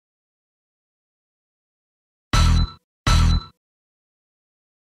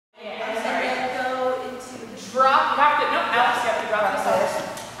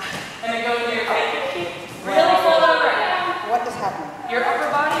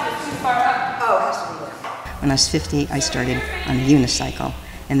too far up. Oh, it has to be there. When I was 50, I started on a unicycle.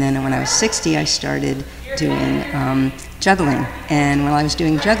 And then when I was 60, I started doing juggling. And when I was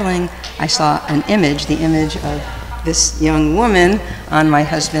doing juggling, I saw an image, the image of this young woman on my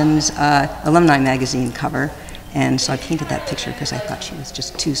husband's alumni magazine cover. And so I painted that picture because I thought she was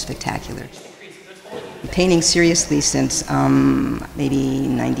just too spectacular. I'm painting seriously since maybe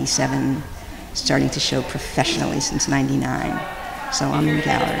 97, starting to show professionally since 99. So I'm in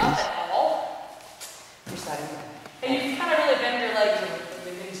galleries. And you can kind of really bend your legs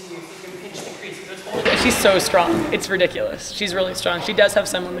into you so you can pinch the crease. She's so strong. It's ridiculous. She's really strong. She does have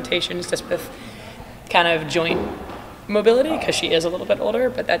some limitations just with kind of joint mobility because she is a little bit older,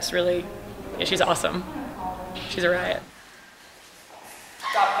 but that's really, yeah, she's awesome. She's a riot.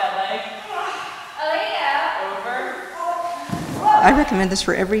 Drop that leg. Oh yeah. Over. I recommend this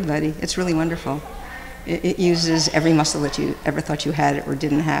for everybody. It's really wonderful. It uses every muscle that you ever thought you had or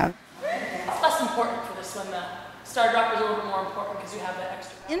didn't have. It's less important for this one. The star dropper is a little bit more important because you have that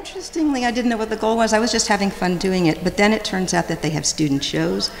extra. Interestingly, I didn't know what the goal was. I was just having fun doing it. But then it turns out that they have student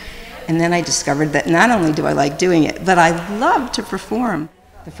shows. And then I discovered that not only do I like doing it, but I love to perform.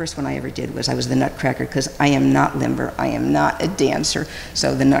 The first one I ever did was I was the Nutcracker because I am not limber, I am not a dancer,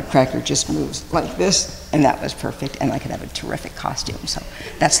 so the Nutcracker just moves like this, and that was perfect, and I could have a terrific costume, so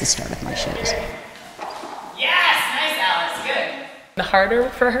that's the start of my shows. Yes, nice, Alice, good. The harder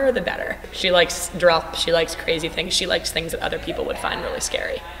for her, the better. She likes drops, she likes crazy things, she likes things that other people would find really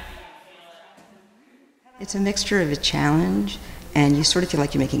scary. It's a mixture of a challenge, and you sort of feel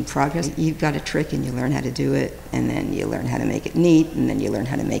like you're making progress. You've got a trick and you learn how to do it, and then you learn how to make it neat, and then you learn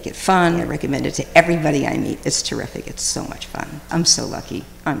how to make it fun. I recommend it to everybody I meet. It's terrific. It's so much fun. I'm so lucky.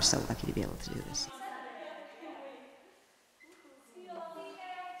 I'm so lucky to be able to do this.